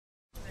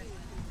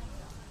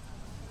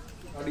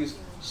That is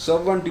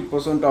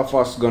 70% of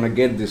us gonna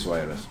get this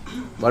virus,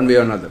 one way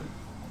or another.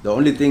 The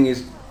only thing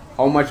is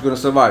how much gonna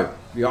survive.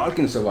 We all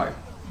can survive,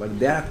 but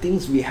there are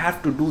things we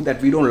have to do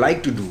that we don't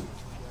like to do.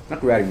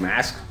 Not wearing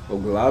masks or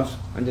gloves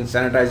and then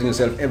sanitizing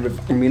yourself every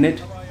fucking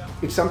minute.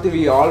 It's something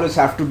we always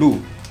have to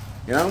do.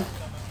 You know,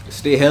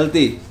 stay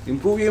healthy,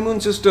 improve your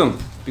immune system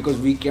because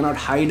we cannot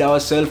hide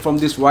ourselves from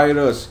this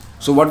virus.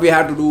 So what we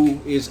have to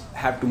do is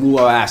have to move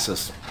our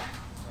asses.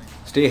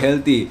 Stay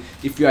healthy.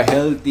 If you are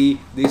healthy,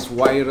 this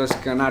virus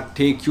cannot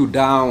take you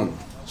down.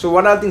 So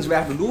what are things we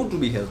have to do to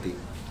be healthy?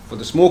 For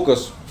the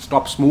smokers,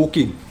 stop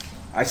smoking.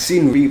 I've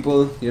seen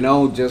people,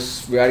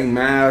 just wearing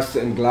masks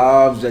and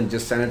gloves and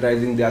just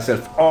sanitizing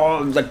themselves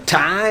all the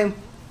time.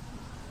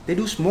 They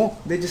do smoke.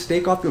 They just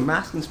take off your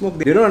mask and smoke.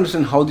 They don't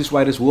understand how this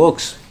virus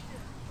works.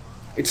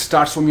 It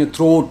starts from your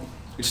throat.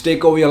 It's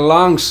take over your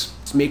lungs.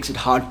 It makes it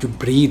hard to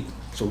breathe.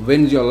 So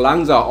when your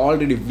lungs are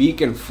already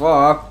weak and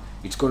fucked,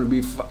 it's going to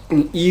be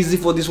fucking easy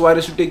for this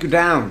virus to take you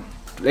down.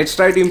 Let's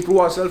try to improve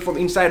ourselves from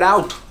inside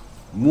out.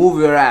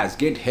 Move your ass,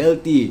 get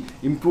healthy,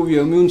 improve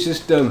your immune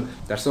system.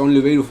 That's the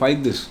only way to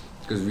fight this.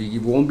 Because we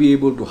won't be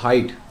able to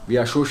hide. We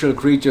are social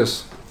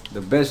creatures.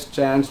 The best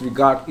chance we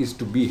got is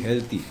to be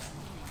healthy.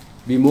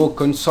 Be more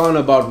concerned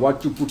about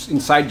what you put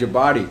inside your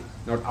body,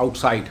 not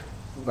outside.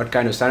 What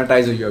kind of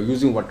sanitizer you're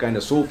using, what kind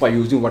of soap are you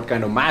using, what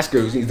kind of mask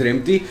you're using. Is it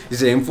M3?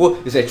 Is it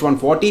M4? Is it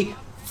H140?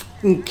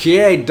 Fucking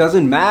care, it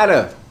doesn't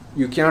matter.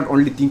 You cannot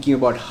only thinking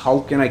about how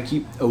can I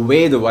keep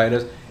away the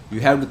virus. You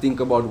have to think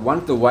about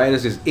once the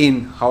virus is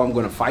in, how I'm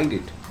going to fight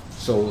it.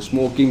 So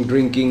smoking,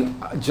 drinking,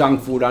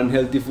 junk food,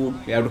 unhealthy food,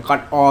 you have to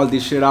cut all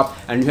this shit up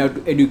and you have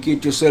to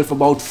educate yourself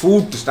about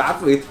food to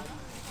start with.